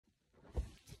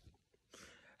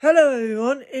Hello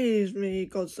everyone, it is me,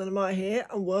 Godzilla here,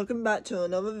 and welcome back to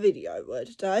another video where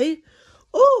today,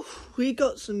 we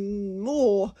got some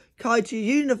more Kaiju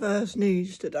Universe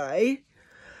news today.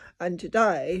 And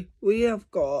today, we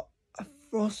have got a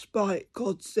Frostbite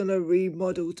Godzilla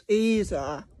remodel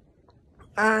teaser.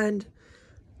 And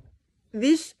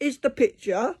this is the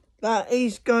picture that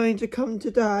is going to come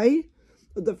today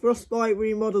of the Frostbite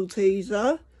remodel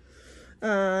teaser.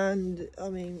 And,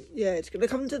 it's going to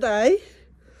come today.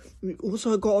 We've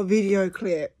also got a video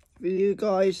clip for you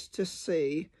guys to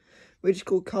see, which is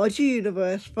called Kaiju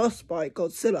Universe Frostbite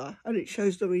Godzilla, and it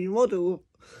shows the remodel,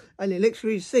 and it looks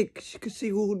really sick because you can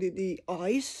see all the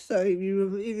ice. So if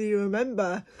you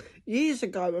remember years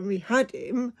ago when we had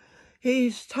him,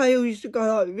 his tail used to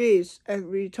go like this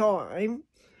every time,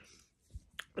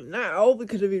 but now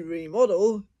because of his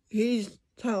remodel, his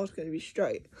tail's going to be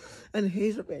straight. And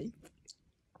here's the thing,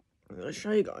 I'm going to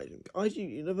show you guys Kaiju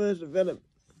Universe development.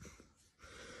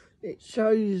 It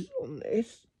shows on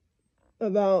this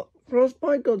about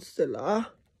Frostbite Godzilla.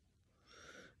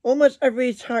 Almost every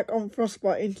attack on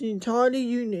Frostbite is entirely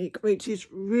unique, which is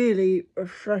really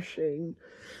refreshing.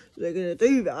 So they're going to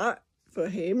do that for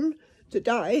him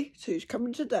today. So he's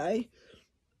coming today.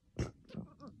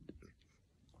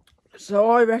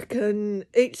 So I reckon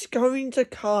it's going to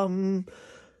come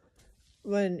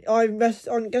when I'm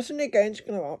guessing the game's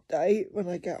going to update when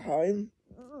I get home.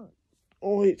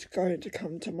 Or it's going to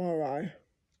come tomorrow.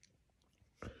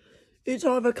 It's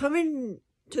either coming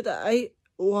today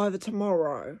or either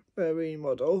tomorrow for a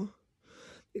remodel.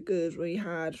 Because we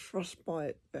had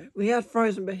Frostbite. We had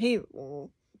Frozen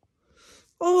Behemoth.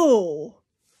 Oh!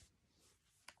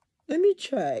 Let me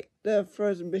check the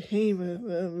Frozen Behemoth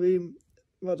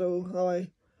remodel I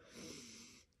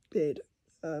did.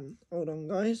 Hold on,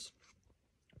 guys.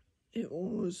 It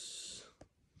was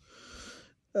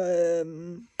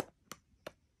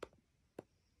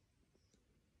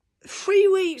 3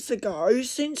 weeks ago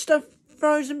since the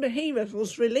Frozen Behemoth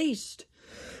was released.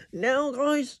 Now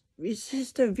guys, this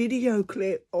is the video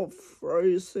clip of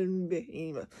Frozen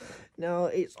Behemoth. Now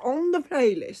it's on the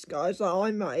playlist, guys, that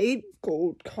I made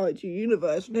called Kaiju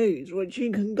Universe News, which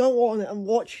you can go on and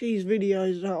watch these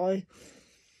videos that I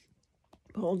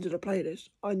put onto the playlist.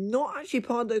 I'm not actually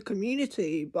part of the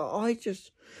community, but I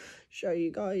just show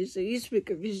you guys these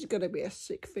because this is going to be a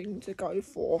sick thing to go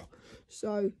for.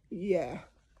 So yeah.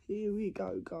 Here we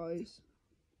go, guys.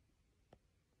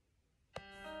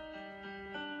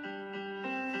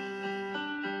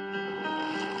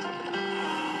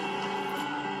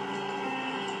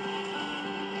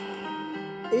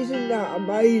 Isn't that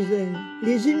amazing?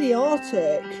 He's in the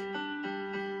Arctic.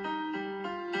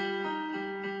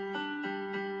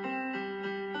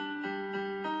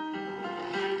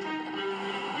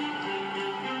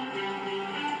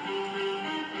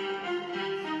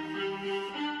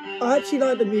 I actually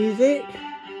like the music.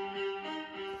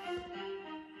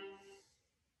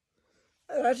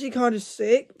 It's actually kind of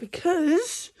sick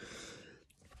because,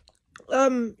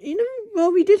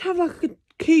 we did have like a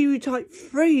kaiju type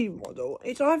 3 model.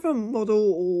 It's either a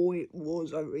model or it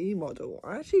was a remodel.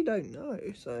 I actually don't know.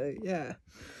 So yeah.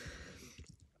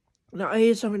 Now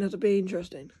here's something that'll be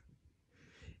interesting.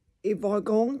 If I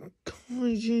go on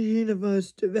Kaiju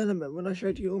Universe development, when I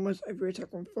showed you almost every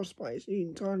attack on Frostbite is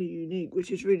entirely unique, which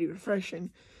is really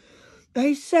refreshing.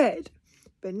 They said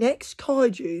the next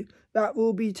kaiju that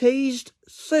will be teased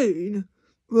soon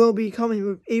will be coming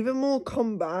with even more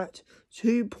combat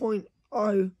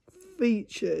 2.0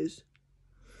 features.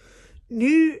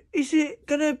 Is it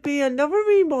going to be another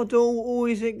remodel or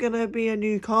is it going to be a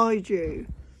new kaiju?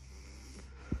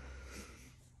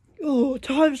 Oh,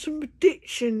 time for some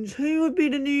predictions. Who would be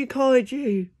the new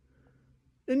kaiju?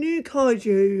 The new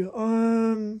kaiju,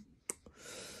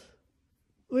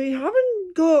 we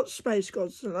haven't got Space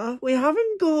Godzilla. We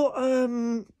haven't got,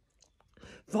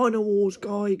 Final Wars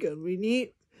Gigan. We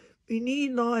need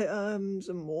like,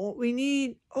 some more. We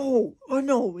need, I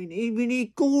know what we need. We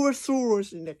need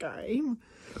Gorosaurus in the game.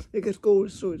 Because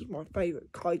Gorosaurus is my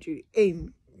favourite kaiju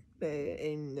in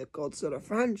the Godzilla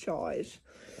franchise.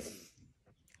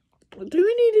 Do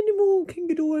we need any more King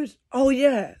Ghidorahs? Oh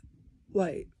yeah.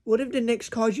 Wait, what if the next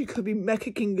kaiju could be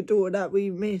Mecha King Ghidorah that we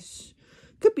miss?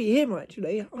 Could be him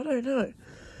actually. I don't know.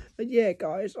 But yeah,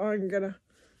 guys, I'm gonna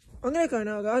go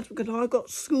now, guys, because I got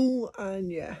school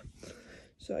and yeah.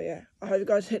 So yeah, I hope you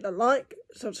guys hit the like,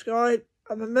 subscribe,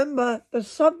 and remember the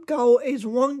sub goal is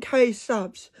 1k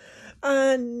subs.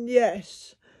 And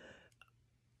yes,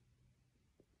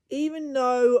 even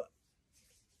though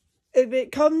if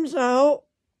it comes out,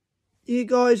 you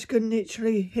guys can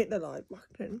literally hit the like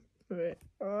button for it,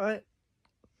 alright?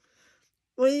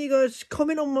 Well, you guys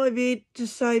comment on my vid to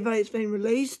say that it's been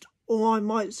released, or I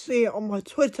might see it on my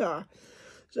Twitter.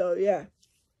 So yeah,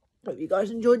 hope you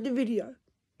guys enjoyed the video.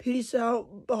 Peace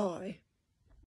out, bye.